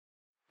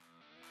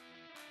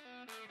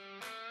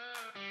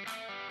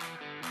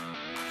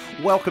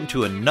Welcome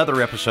to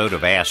another episode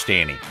of Ask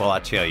Danny. Well, I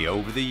tell you,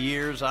 over the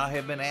years, I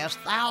have been asked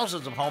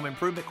thousands of home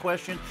improvement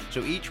questions.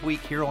 So each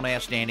week here on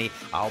Ask Danny,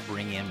 I'll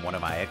bring in one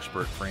of my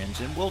expert friends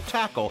and we'll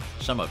tackle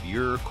some of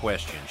your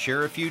questions,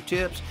 share a few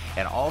tips,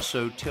 and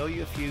also tell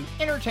you a few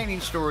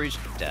entertaining stories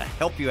to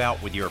help you out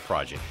with your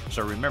project.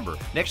 So remember,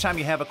 next time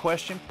you have a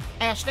question,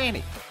 ask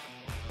Danny.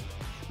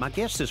 My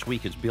guest this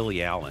week is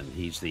Billy Allen.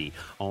 He's the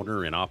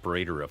owner and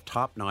operator of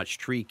Top Notch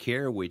Tree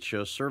Care, which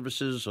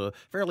services a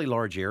fairly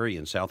large area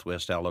in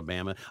southwest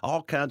Alabama.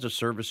 All kinds of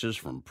services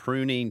from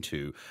pruning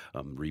to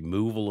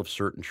removal of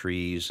certain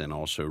trees, and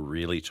also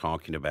really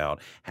talking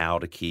about how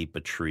to keep a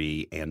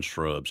tree and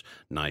shrubs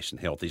nice and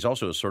healthy. He's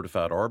also a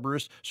certified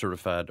arborist,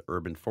 certified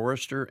urban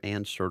forester,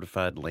 and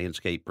certified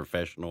landscape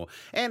professional,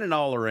 and an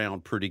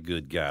all-around pretty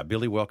good guy.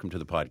 Billy, welcome to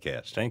the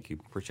podcast. Thank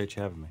you. Appreciate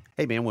you having me.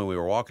 Hey, man, when we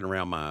were walking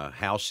around my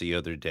house the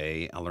other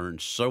day, I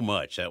learned so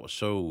much. That was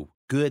so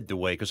good the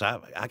way, because I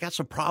got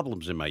some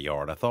problems in my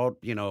yard. I thought,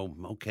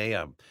 okay,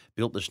 I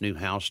built this new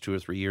house 2 or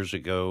 3 years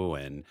ago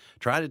and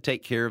tried to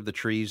take care of the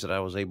trees that I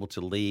was able to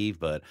leave,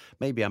 but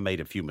maybe I made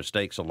a few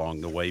mistakes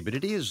along the way. But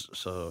it is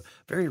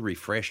very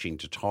refreshing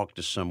to talk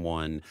to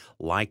someone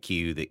like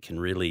you that can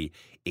really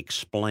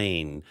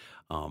explain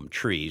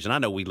trees. And I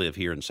know we live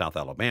here in South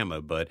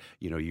Alabama, but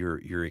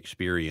your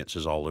experience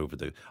is all over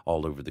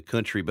the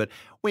country. But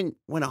when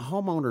a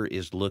homeowner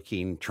is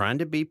trying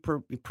to be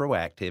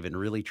proactive and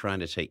really trying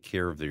to take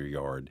care of their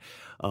yard,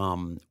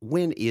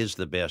 when is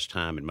the best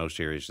time in most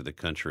areas of the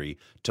country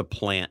to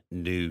plant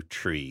new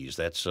trees?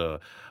 That's a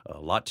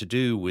lot to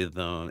do with.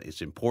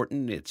 It's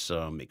important. It's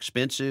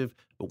expensive.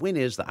 But when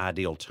is the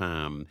ideal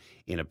time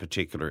in a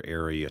particular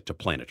area to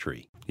plant a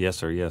tree? Yes,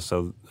 sir. Yes.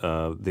 So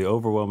the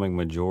overwhelming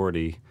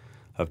majority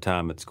of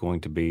time it's going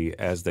to be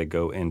as they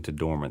go into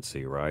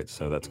dormancy, right?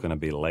 So that's going to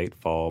be late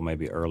fall,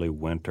 maybe early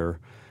winter.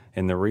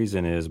 And the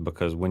reason is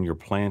because when you're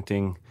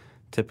planting,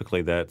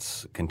 typically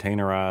that's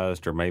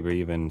containerized or maybe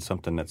even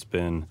something that's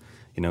been,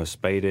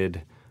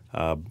 spaded,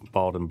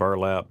 balled in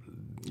burlap.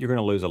 You're going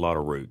to lose a lot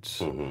of roots.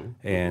 Mm-hmm.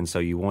 And so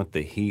you want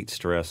the heat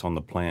stress on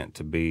the plant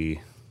to be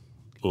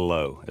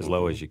low, as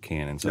low as you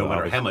can. And so no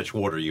matter how much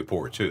water you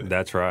pour to it.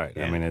 That's right.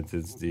 Yeah. I mean,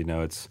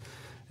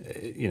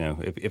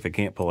 if it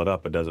can't pull it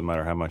up, it doesn't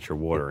matter how much you're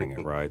watering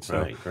it, right?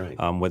 So,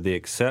 right. With the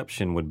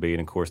exception would be, and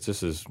of course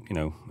this is,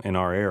 in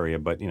our area,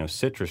 but,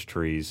 citrus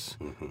trees,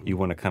 mm-hmm. you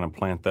want to kind of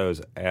plant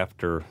those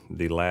after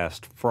the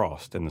last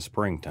frost in the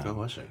springtime.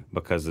 Oh, I see.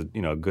 Because, a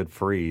good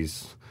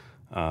freeze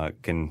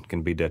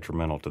can be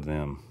detrimental to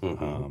them.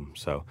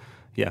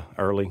 Mm-hmm.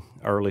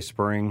 Early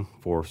spring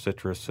for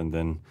citrus, and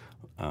then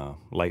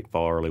late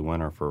fall, early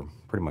winter for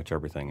pretty much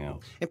everything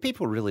else. And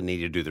people really need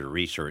to do their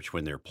research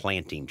when they're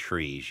planting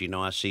trees.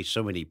 I see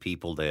so many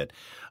people that,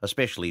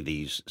 especially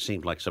these,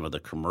 seem like some of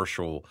the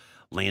commercial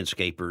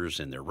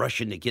landscapers, and they're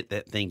rushing to get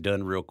that thing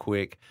done real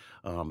quick.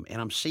 And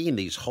I'm seeing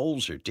these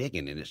holes they're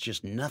digging, and it's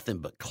just nothing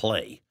but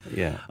clay.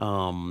 Yeah.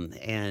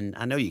 And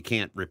I know you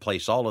can't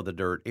replace all of the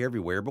dirt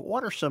everywhere, but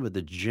what are some of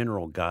the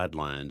general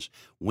guidelines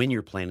when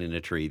you're planting a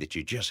tree that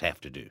you just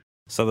have to do?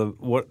 So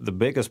the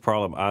biggest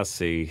problem I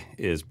see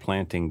is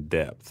planting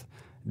depth.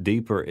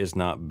 Deeper is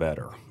not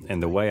better.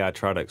 And the way I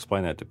try to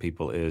explain that to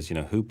people is,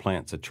 who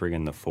plants a tree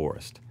in the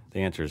forest?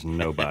 The answer is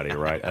nobody,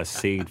 right? A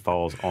seed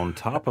falls on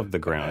top of the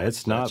ground.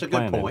 It's not planted.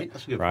 That's a good point.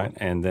 That's a good right? point.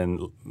 And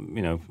then,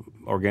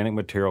 organic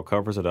material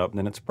covers it up, and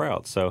then it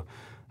sprouts. So,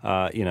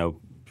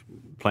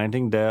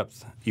 planting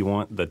depth, you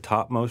want the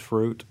topmost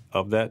root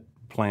of that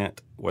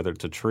plant, whether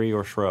it's a tree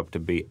or shrub, to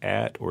be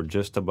at or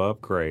just above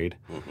grade,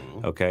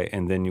 mm-hmm. okay?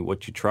 And then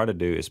what you try to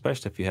do,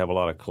 especially if you have a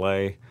lot of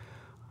clay,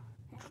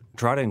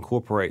 try to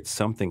incorporate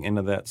something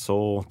into that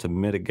soil to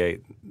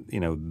mitigate,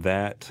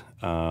 that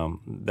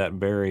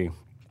very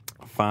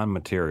fine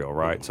material,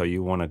 right? Mm-hmm. So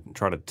you want to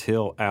try to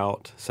till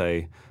out,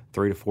 say,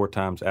 3 to 4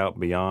 times out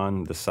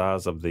beyond the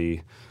size of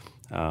the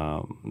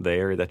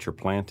area that you're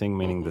planting,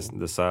 meaning mm-hmm.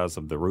 the size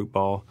of the root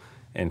ball,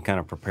 and kind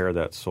of prepare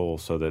that soil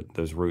so that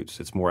those roots,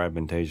 it's more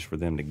advantageous for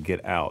them to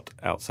get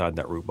outside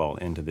that root ball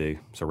into the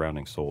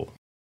surrounding soil.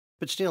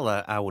 But still,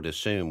 I would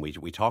assume we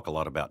talk a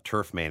lot about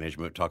turf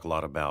management, talk a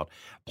lot about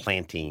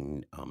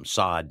planting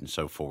sod and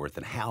so forth,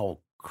 and how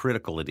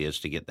critical it is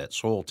to get that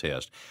soil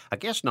test. I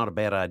guess not a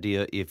bad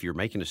idea if you're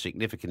making a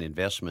significant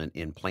investment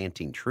in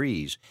planting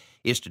trees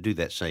is to do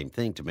that same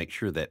thing to make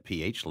sure that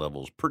pH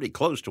level is pretty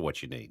close to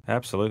what you need.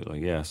 Absolutely,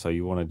 yeah. So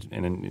you want to,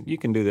 and you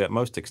can do that.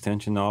 Most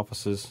extension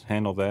offices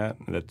handle that.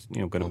 That's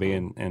going to be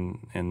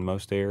in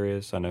most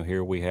areas. I know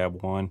here we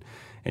have one,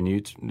 and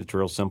it's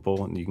real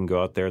simple. You can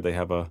go out there. They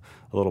have a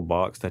little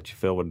box that you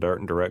fill with dirt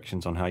and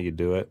directions on how you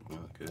do it.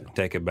 Okay.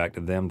 Take it back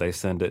to them. They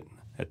send it.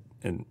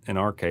 In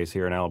our case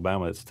here in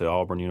Alabama, it's to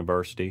Auburn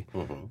University.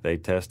 Mm-hmm. They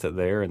test it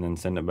there and then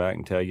send it back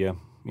and tell you,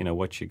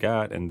 what you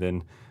got. And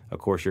then, of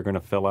course, you're going to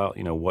fill out,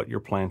 what you're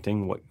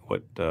planting,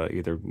 what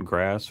either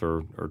grass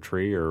or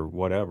tree or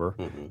whatever.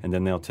 Mm-hmm. And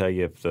then they'll tell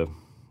you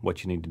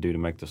what you need to do to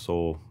make the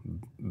soil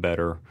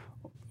better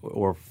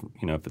or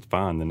if it's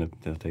fine, then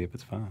they'll tell you if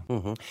it's fine.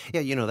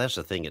 Yeah, that's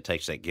the thing. It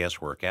takes that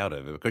guesswork out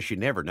of it because you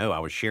never know. I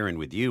was sharing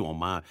with you on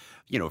my,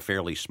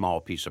 fairly small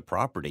piece of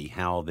property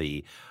how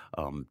the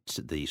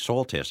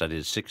soil test. I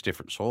did 6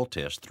 different soil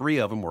tests. 3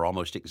 of them were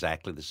almost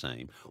exactly the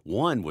same.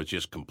 One was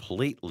just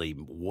completely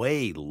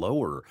way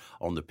lower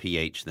on the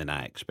pH than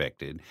I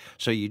expected.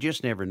 So you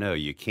just never know.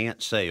 You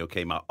can't say,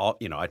 okay, I'll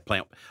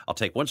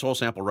take one soil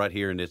sample right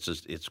here, and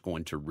it's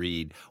going to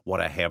read what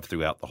I have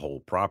throughout the whole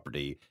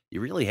property. You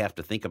really have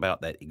to think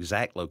about that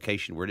exact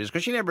location where it is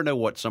because you never know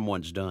what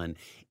someone's done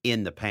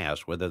in the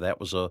past, whether that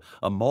was a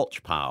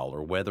mulch pile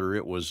or whether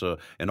it was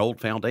an old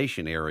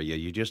foundation area.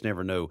 You just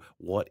never know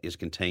what is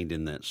contained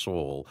in that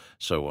soil.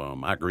 So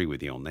I agree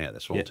with you on that. The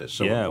soil test is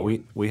so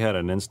important. we had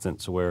an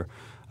instance where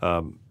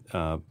the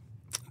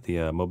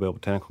Mobile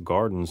Botanical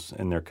Gardens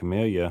in their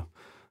camellia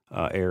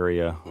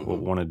area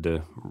wanted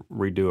to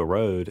redo a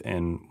road,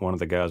 and one of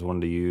the guys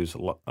wanted to use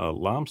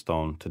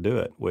limestone to do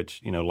it,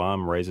 which,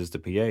 lime raises the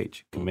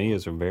pH.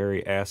 Camellias are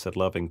very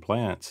acid-loving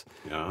plants,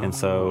 and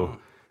so,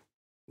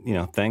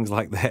 things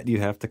like that you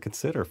have to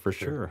consider for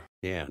sure.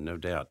 Yeah, no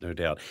doubt, no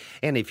doubt.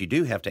 And if you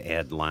do have to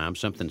add lime,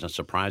 something that's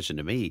surprising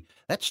to me,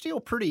 that's still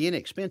pretty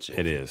inexpensive.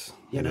 It is.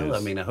 I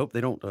mean, I hope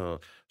they don't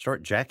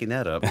start jacking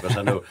that up because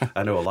I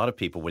know a lot of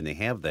people when they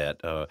have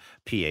that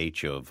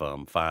pH of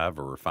 5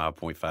 or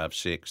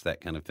 5.56,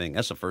 that kind of thing.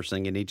 That's the first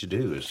thing you need to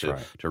do is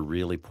to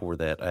really pour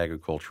that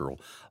agricultural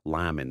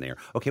lime in there.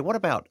 Okay, what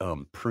about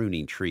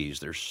pruning trees?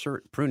 There's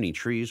pruning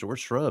trees or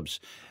shrubs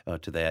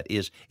to that.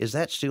 Is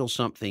that still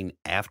something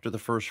after the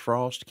first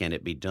frost? Can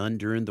it be done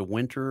during the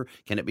winter?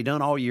 Can it be done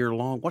all year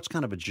long? What's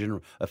kind of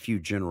a few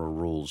general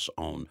rules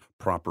on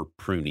proper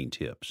pruning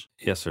tips?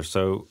 Yes, sir.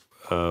 So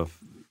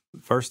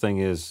first thing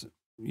is,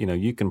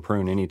 you can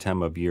prune any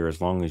time of year as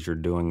long as you're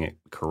doing it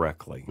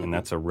correctly. And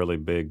that's a really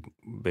big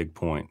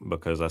point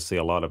because I see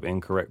a lot of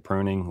incorrect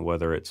pruning,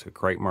 whether it's a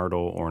crepe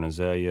myrtle or an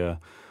azalea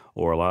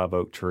or a live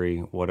oak tree,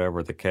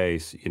 whatever the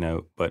case,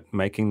 but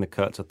making the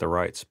cuts at the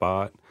right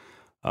spot,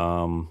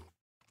 and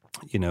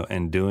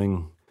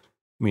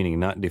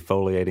meaning not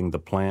defoliating the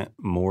plant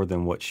more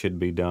than what should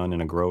be done in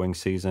a growing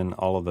season.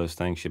 All of those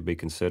things should be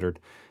considered.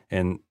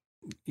 And,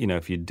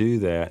 if you do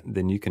that,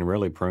 then you can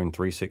really prune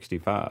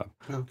 365.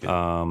 Okay.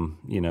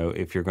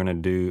 If you're going to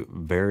do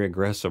very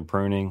aggressive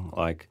pruning,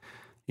 like,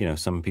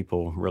 some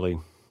people really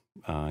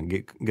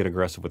get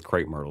aggressive with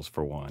crepe myrtles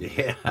for one.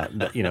 Yeah.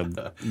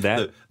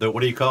 That what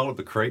do you call it?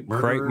 The crepe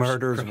murders? Crepe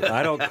murders.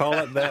 I don't call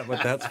it that,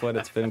 but that's what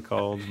it's been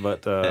called.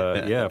 But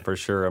yeah, for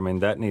sure. I mean,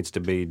 that needs to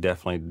be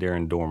definitely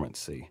during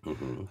dormancy.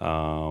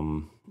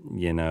 And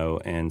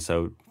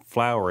so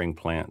flowering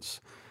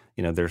plants,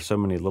 there's so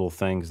many little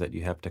things that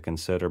you have to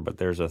consider, but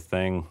there's a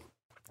thing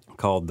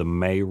called the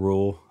May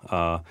rule.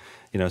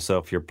 So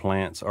if your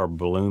plants are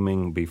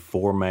blooming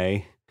before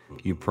May,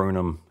 you prune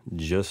them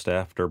just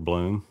after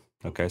bloom.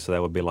 Okay, so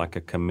that would be like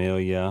a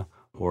camellia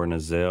or an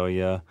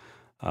azalea,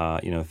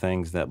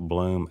 things that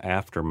bloom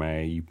after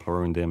May, you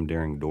prune them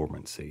during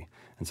dormancy.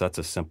 And so that's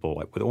a simple,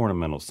 like with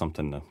ornamentals,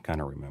 something to kind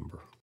of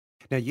remember.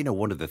 Now,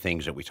 one of the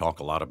things that we talk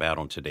a lot about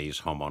on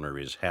today's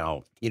Homeowner is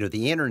how,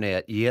 the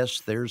internet, yes,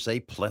 there's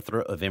a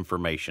plethora of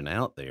information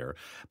out there,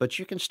 but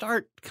you can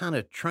start kind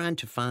of trying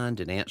to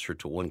find an answer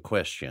to one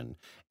question.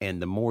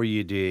 And the more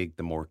you dig,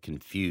 the more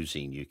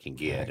confusing you can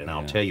get. And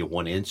I'll tell you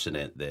one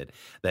incident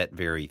that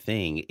very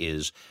thing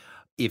is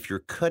if you're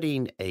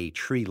cutting a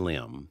tree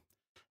limb,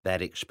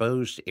 that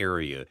exposed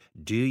area,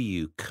 do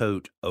you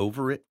coat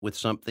over it with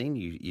something?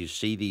 You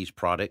see these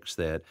products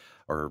that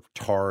are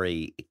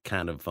tarry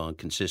kind of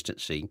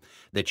consistency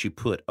that you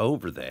put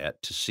over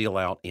that to seal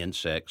out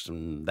insects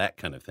and that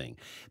kind of thing.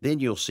 Then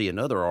you'll see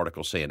another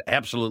article saying,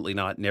 absolutely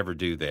not, never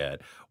do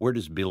that. Where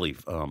does Billy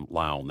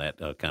lie on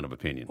that kind of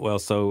opinion? Well,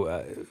 so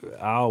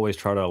I always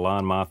try to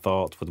align my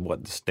thoughts with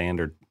what the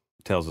standard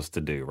tells us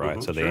to do,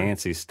 right? So the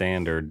ANSI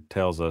standard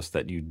tells us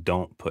that you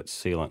don't put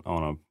sealant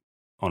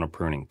on a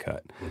pruning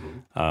cut.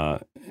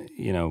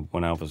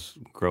 When I was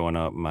growing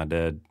up, my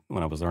dad,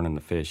 when I was learning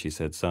to fish, he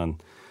said, son,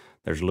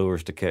 there's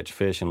lures to catch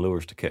fish and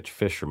lures to catch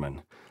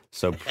fishermen.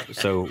 So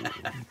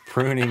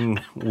pruning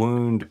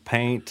wound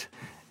paint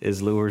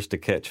is lures to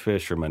catch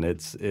fishermen.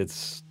 It's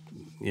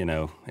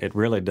it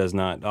really does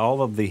not.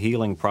 All of the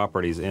healing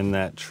properties in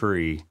that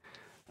tree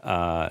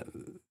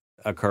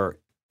occur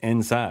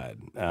inside,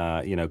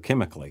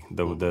 chemically.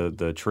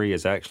 The tree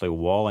is actually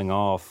walling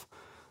off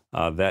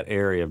that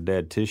area of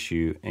dead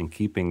tissue and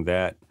keeping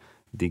that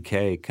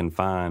decay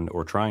confined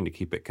or trying to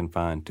keep it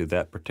confined to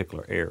that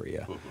particular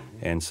area.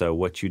 And so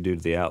what you do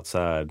to the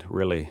outside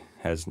really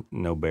has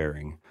no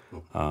bearing.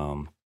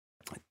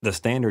 The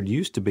standard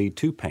used to be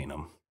to paint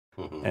them,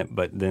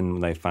 but then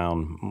they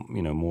found,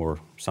 more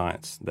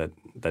science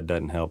that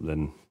doesn't help,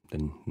 then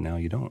now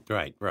you don't.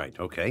 Right.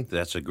 Okay.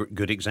 That's a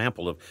good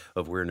example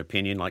of where an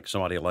opinion like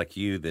somebody like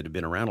you that have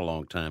been around a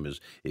long time is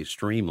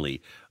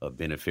extremely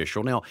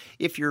beneficial. Now,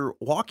 if you're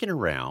walking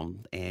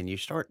around and you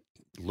start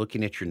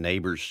looking at your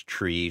neighbor's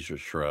trees or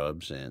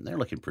shrubs, and they're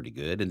looking pretty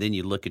good. And then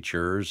you look at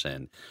yours,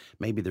 and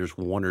maybe there's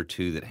one or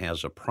two that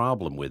has a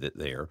problem with it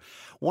there.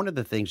 One of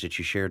the things that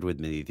you shared with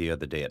me the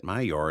other day at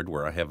my yard,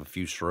 where I have a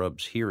few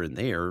shrubs here and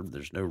there,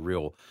 there's no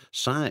real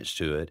science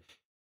to it.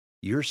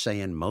 You're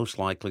saying most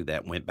likely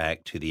that went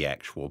back to the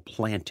actual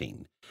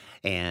planting.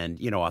 And,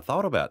 I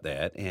thought about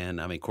that.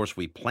 And I mean, of course,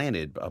 we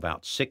planted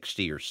about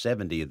 60 or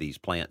 70 of these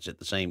plants at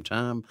the same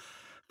time.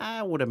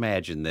 I would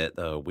imagine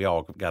that we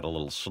all got a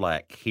little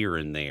slack here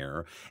and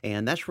there.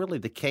 And that's really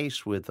the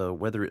case with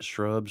whether it's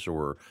shrubs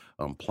or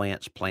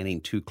plants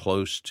planting too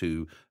close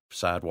to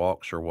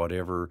sidewalks or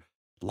whatever.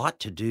 Lot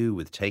to do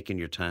with taking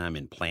your time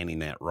and planting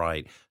that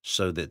right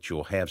so that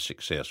you'll have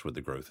success with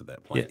the growth of that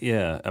Yeah, plant.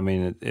 yeah. I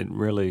mean, it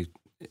really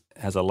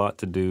has a lot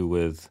to do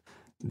with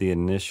the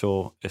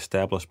initial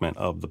establishment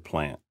of the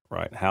plant,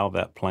 right? How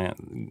that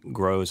plant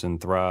grows and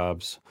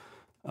thrives,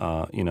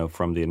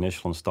 from the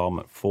initial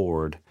installment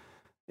forward.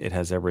 It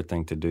has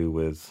everything to do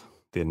with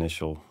the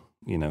initial,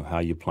 how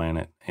you plant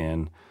it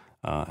and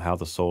how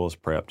the soil is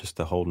prepped, just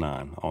the whole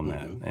nine on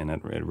that. Mhm. And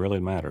it really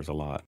matters a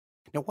lot.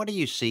 Now, what do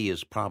you see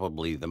as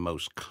probably the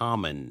most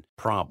common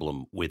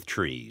problem with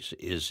trees?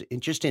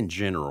 Just in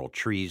general,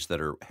 trees that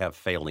have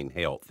failing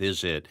health?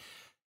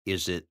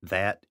 Is it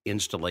that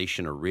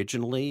installation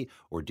originally,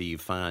 or do you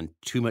find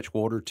too much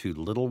water, too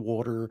little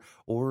water,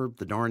 or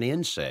the darn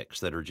insects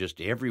that are just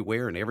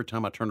everywhere? And every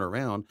time I turn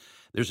around,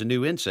 there's a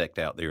new insect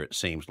out there. It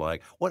seems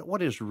like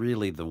what is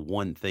really the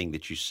one thing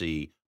that you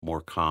see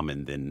more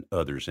common than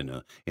others in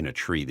a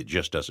tree that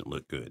just doesn't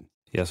look good?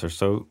 Yes, sir.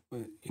 So,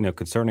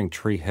 concerning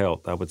tree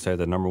health, I would say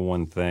the number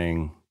one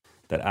thing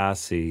that I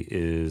see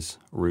is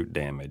root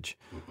damage.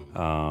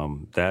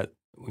 Hmm. That,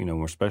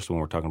 especially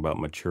when we're talking about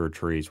mature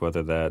trees,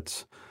 whether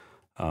that's,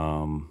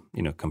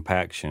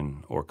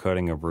 compaction or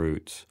cutting of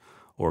roots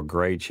or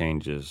grade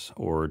changes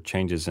or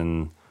changes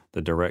in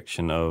the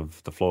direction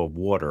of the flow of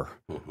water,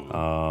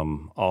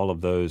 Hmm. all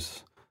of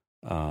those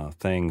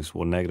things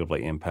will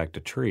negatively impact a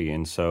tree.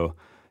 And so,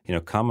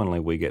 commonly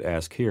we get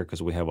asked here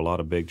because we have a lot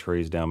of big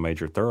trees down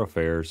major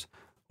thoroughfares.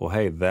 Well,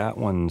 hey, that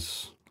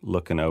one's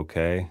looking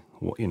okay.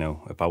 Well,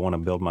 if I want to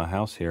build my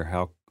house here,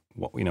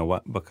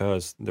 what?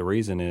 Because the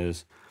reason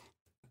is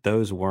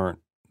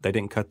they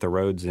didn't cut the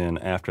roads in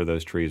after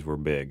those trees were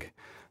big.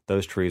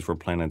 Those trees were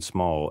planted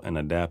small and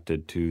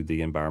adapted to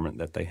the environment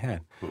that they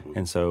had. Hmm.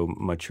 And so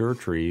mature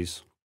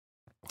trees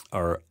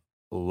are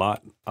a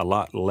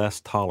lot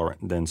less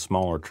tolerant than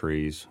smaller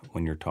trees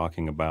when you're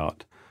talking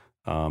about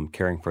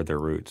caring for their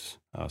roots,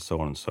 so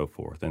on and so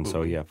forth. And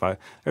so, Hmm. yeah,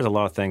 there's a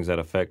lot of things that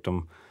affect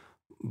them,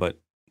 but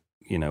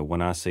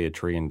when I see a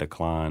tree in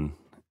decline,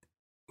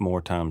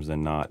 more times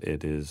than not,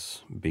 it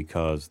is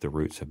because the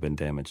roots have been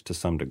damaged to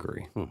some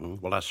degree.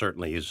 Well, that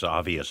certainly is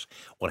obvious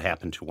what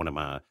happened to one of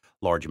my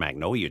large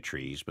magnolia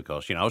trees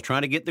because, I was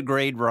trying to get the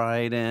grade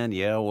right. And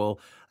yeah, well,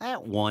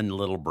 that one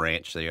little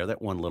branch there,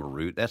 that one little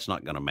root, that's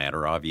not going to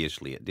matter.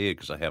 Obviously, it did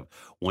because I have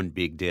one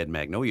big dead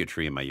magnolia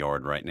tree in my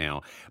yard right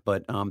now.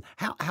 But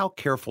how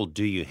careful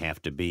do you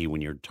have to be when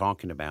you're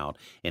talking about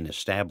an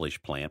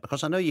established plant?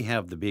 Because I know you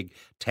have the big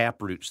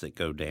tap roots that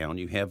go down,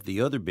 you have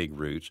the other big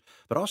roots,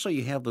 but also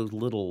you have those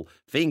little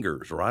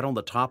fingers right on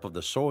the top of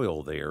the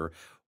soil there.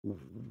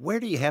 Where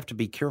do you have to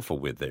be careful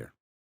with there?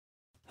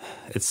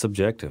 It's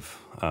subjective,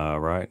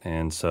 right?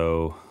 And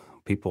so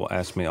people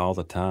ask me all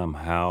the time,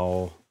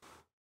 how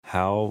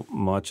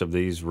much of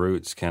these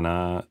roots can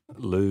I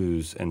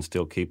lose and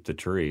still keep the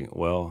tree?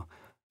 Well,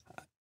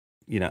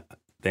 you know,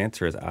 the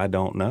answer is I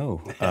don't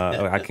know.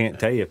 I can't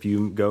tell you if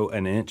you go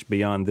an inch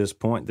beyond this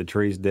point, the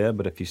tree's dead.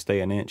 But if you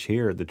stay an inch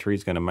here, the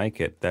tree's going to make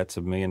it. That's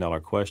 $1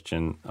 million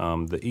question.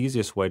 The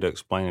easiest way to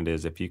explain it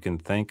is if you can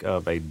think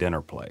of a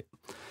dinner plate.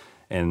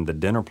 And the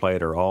dinner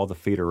plate are all the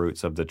feeder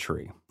roots of the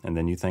tree. And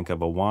then you think of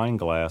a wine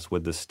glass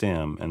with the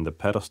stem, and the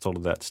pedestal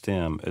of that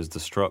stem is the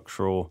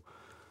structural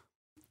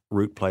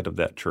root plate of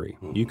that tree.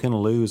 You can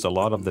lose a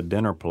lot of the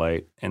dinner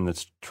plate, and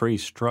the tree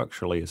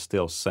structurally is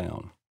still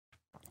sound.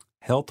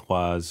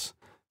 Health-wise,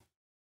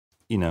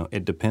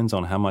 it depends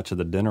on how much of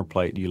the dinner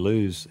plate you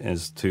lose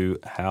as to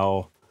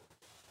how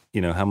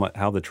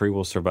the tree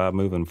will survive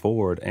moving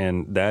forward.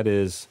 And that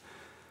is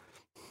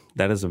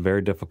a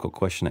very difficult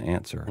question to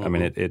answer. I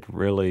mean,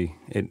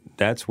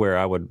 that's where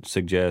I would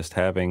suggest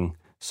having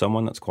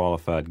someone that's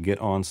qualified get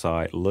on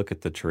site, look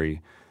at the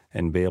tree,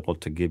 and be able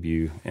to give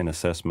you an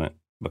assessment,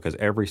 because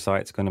every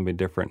site's going to be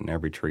different and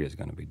every tree is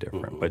going to be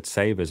different. But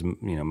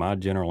my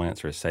general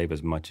answer is save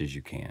as much as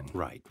you can.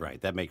 Right.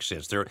 That makes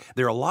sense.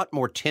 They're a lot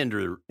more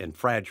tender and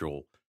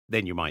fragile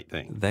than you might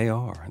think. They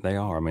are.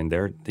 I mean,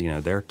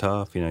 they're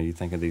tough. You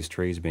think of these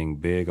trees being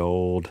big,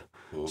 old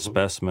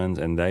specimens,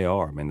 and they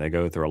are. I mean, they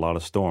go through a lot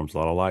of storms, a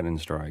lot of lightning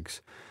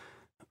strikes.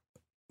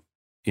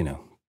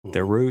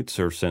 Their roots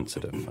are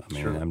sensitive. I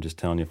mean, Sure. I'm just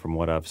telling you from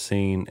what I've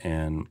seen,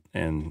 and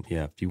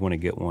yeah, if you want to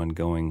get one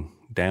going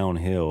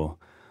downhill,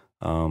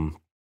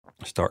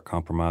 start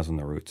compromising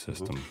the root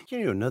system.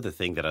 You know, another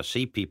thing that I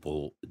see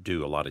people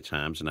do a lot of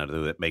times, and I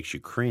know that makes you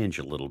cringe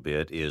a little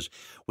bit, is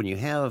when you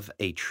have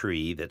a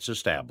tree that's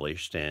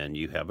established and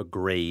you have a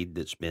grade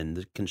that's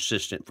been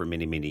consistent for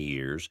many, many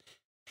years,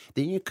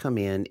 then you come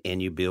in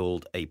and you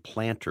build a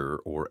planter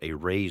or a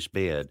raised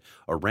bed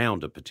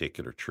around a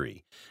particular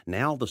tree.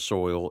 Now the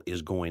soil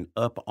is going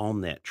up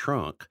on that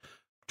trunk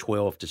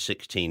 12 to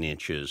 16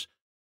 inches.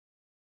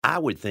 I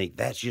would think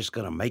that's just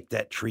going to make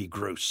that tree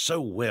grow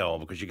so well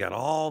because you got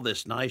all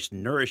this nice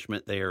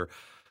nourishment there,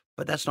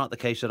 but that's not the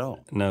case at all.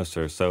 No,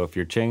 sir. So if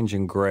you're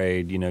changing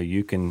grade,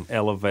 you can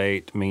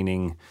elevate,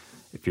 meaning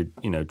if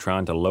you're,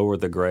 trying to lower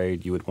the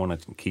grade, you would want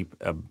to keep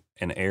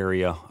an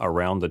area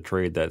around the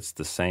tree that's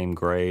the same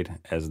grade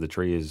as the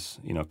tree is,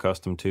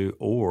 accustomed to.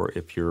 Or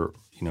if you're,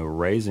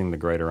 raising the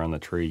grade around the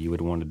tree, you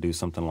would want to do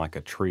something like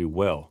a tree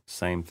well.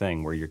 Same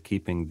thing, where you're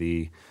keeping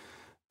the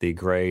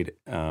grade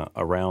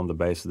around the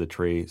base of the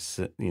tree.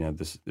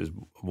 This is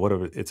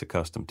whatever it's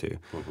accustomed to.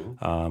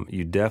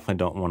 You definitely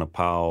don't want to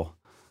pile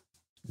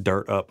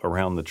dirt up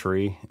around the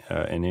tree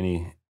in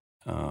any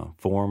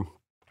form.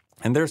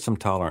 And there's some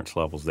tolerance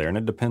levels there, and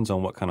it depends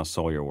on what kind of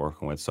soil you're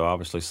working with. So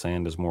obviously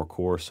sand is more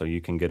coarse, so you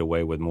can get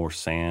away with more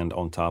sand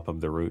on top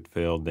of the root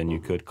field than you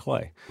could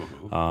clay.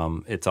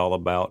 It's all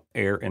about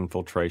air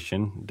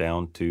infiltration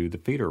down to the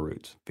feeder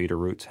roots. Feeder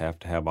roots have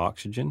to have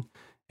oxygen,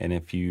 and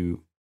if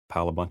you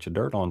pile a bunch of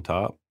dirt on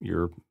top,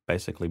 you're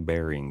basically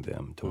burying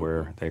them to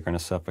where they're going to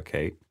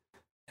suffocate,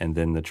 and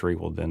then the tree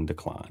will then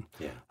decline.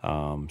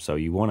 So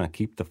you want to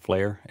keep the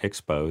flare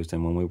exposed.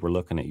 And when we were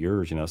looking at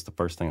yours, that's the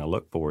first thing I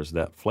look for is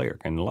that flare.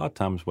 And a lot of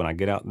times when I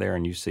get out there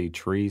and you see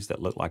trees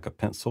that look like a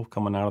pencil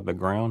coming out of the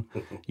ground,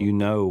 you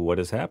know what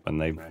has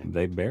happened.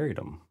 They've buried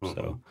them.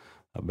 So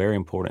very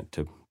important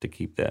to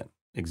keep that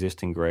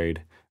existing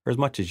grade, or as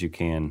much as you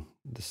can,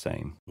 the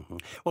same.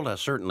 Well,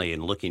 certainly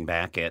in looking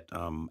back at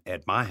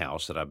my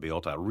house that I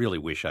built, I really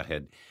wish I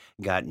had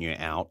gotten you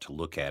out to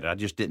look at it. I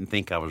just didn't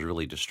think I was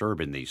really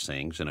disturbing these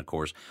things. And of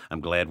course, I'm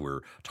glad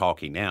we're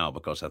talking now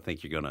because I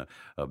think you're going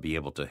to be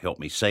able to help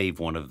me save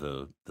one of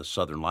the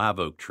southern live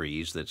oak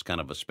trees that's kind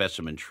of a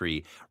specimen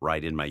tree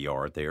right in my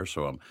yard there.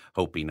 So I'm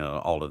hoping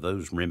all of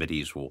those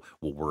remedies will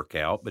work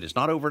out. But it's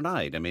not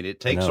overnight. I mean, it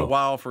takes a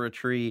while for a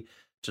tree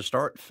to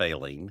start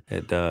failing.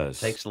 It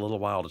does. It takes a little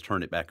while to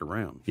turn it back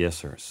around. Yes,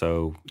 sir.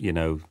 So,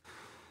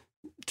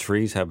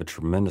 trees have a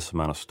tremendous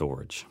amount of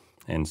storage.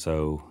 And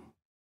so,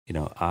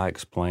 I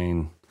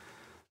explain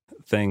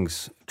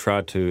things,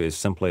 try to as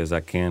simply as I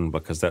can,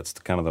 because that's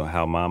kind of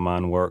how my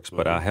mind works.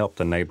 But I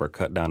helped a neighbor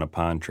cut down a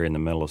pine tree in the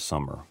middle of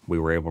summer. We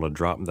were able to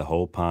drop the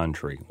whole pine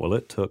tree. Well,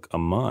 it took a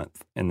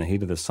month in the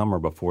heat of the summer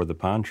before the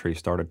pine tree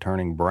started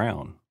turning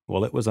brown.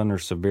 Well, it was under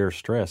severe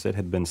stress. It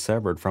had been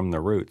severed from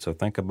the root. So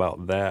think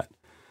about that.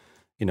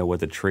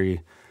 With a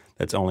tree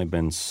that's only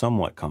been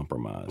somewhat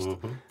compromised,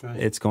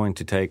 it's going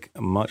to take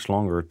much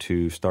longer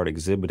to start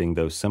exhibiting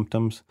those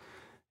symptoms.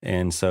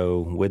 And so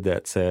with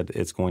that said,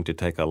 it's going to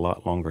take a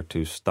lot longer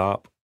to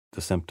stop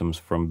the symptoms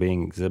from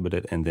being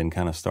exhibited and then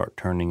kind of start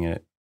turning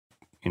it,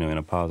 in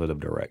a positive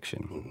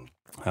direction.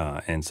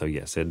 And so,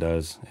 yes, it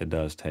does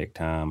take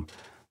time.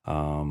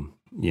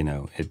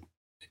 It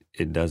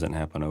doesn't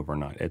happen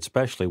overnight,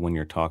 especially when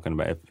you're talking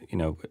about,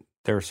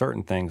 there are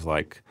certain things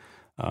like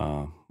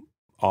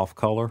off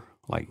color,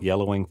 like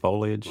yellowing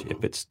foliage.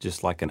 If it's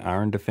just like an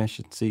iron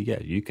deficiency,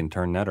 you can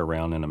turn that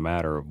around in a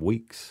matter of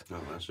weeks.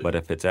 But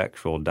if it's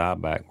actual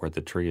dieback where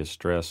the tree is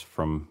stressed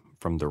from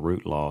the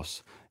root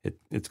loss,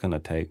 it's going to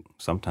take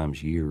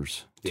sometimes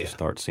years to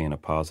start seeing a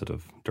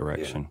positive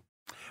direction.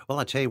 Well,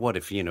 I tell you what,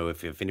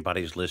 if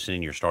anybody's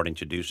listening, you're starting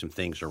to do some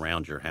things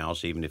around your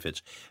house, even if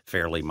it's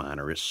fairly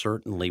minor, it's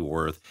certainly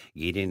worth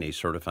getting a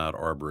certified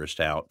arborist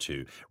out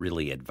to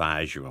really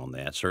advise you on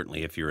that.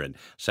 Certainly, if you're in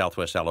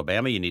Southwest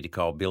Alabama, you need to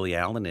call Billy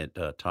Allen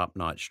at Top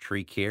Notch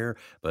Tree Care.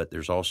 But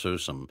there's also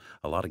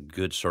a lot of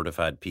good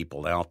certified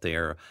people out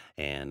there,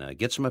 and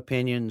get some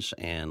opinions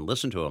and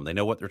listen to them. They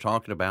know what they're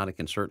talking about. It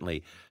can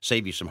certainly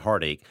save you some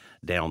heartache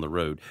down the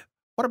road.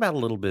 What about a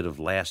little bit of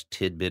last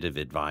tidbit of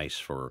advice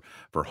for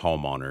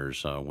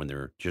homeowners when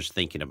they're just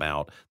thinking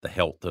about the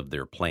health of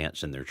their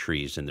plants and their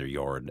trees in their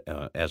yard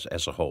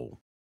as a whole?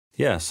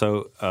 Yeah,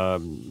 so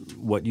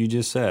what you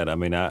just said, I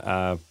mean,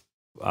 I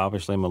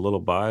obviously am a little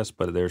biased,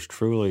 but there's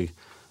truly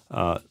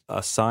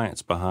a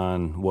science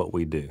behind what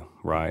we do,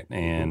 right?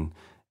 And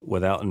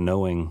without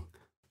knowing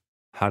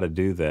how to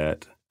do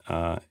that,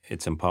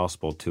 it's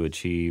impossible to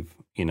achieve,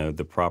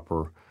 the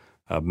proper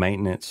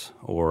maintenance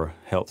or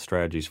health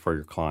strategies for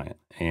your client.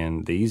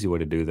 And the easy way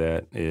to do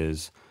that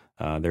is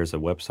there's a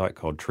website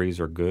called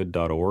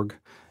treesaregood.org,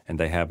 and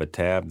they have a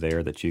tab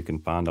there that you can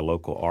find a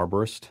local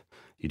arborist.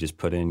 You just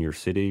put in your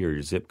city or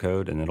your zip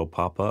code, and it'll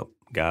pop up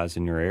guys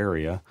in your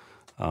area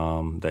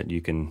that you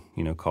can,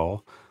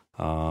 call.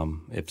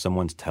 If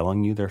someone's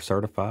telling you they're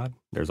certified,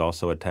 there's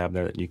also a tab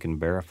there that you can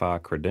verify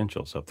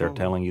credentials. So if they're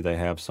telling you they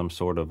have some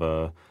sort of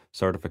a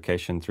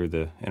certification through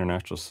the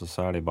International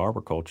Society of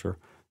Arboriculture,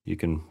 you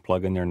can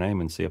plug in their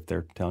name and see if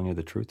they're telling you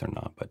the truth or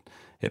not. But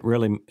it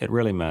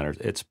really matters,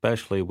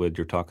 especially when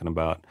you're talking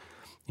about,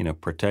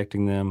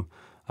 protecting them.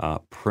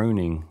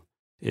 Pruning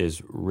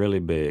is really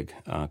big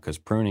because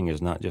pruning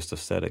is not just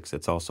aesthetics;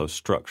 it's also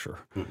structure.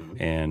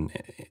 And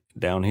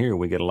down here,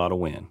 we get a lot of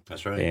wind.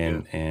 That's right.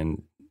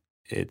 And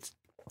it's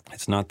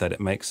not that it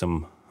makes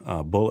them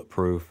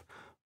bulletproof,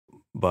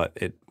 but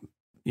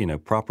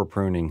proper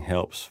pruning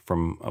helps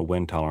from a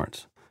wind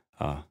tolerance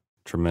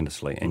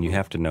tremendously, and you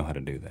have to know how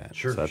to do that.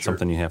 Sure, so that's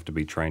something you have to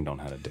be trained on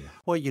how to do.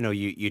 Well,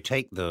 you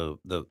take the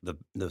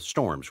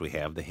storms we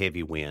have, the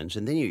heavy winds,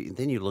 and then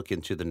you look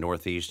into the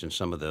Northeast and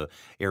some of the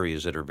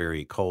areas that are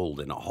very cold,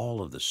 and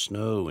all of the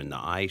snow and the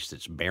ice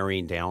that's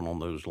bearing down on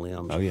those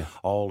limbs. Oh yeah,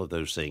 all of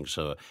those things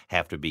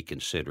have to be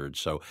considered.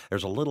 So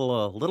there's a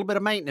little bit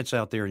of maintenance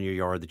out there in your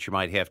yard that you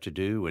might have to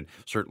do, and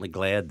certainly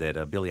glad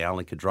that Billy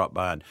Allen could drop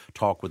by and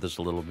talk with us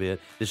a little bit.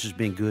 This has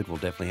been good. We'll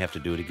definitely have to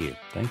do it again.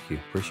 Thank you.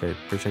 Appreciate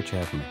you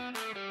having me.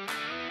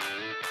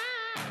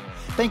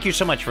 Thank you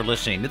so much for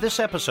listening to this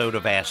episode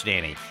of Ask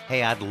Danny.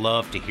 Hey, I'd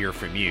love to hear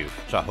from you,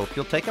 so I hope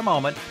you'll take a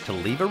moment to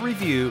leave a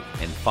review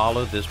and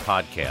follow this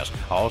podcast.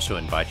 I also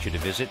invite you to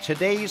visit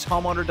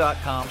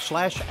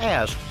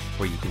todayshomeowner.com/ask,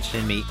 where you can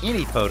send me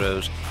any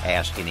photos,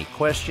 ask any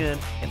question,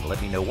 and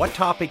let me know what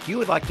topic you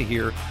would like to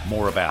hear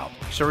more about.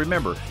 So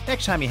remember,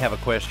 next time you have a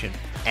question,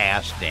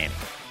 ask Danny.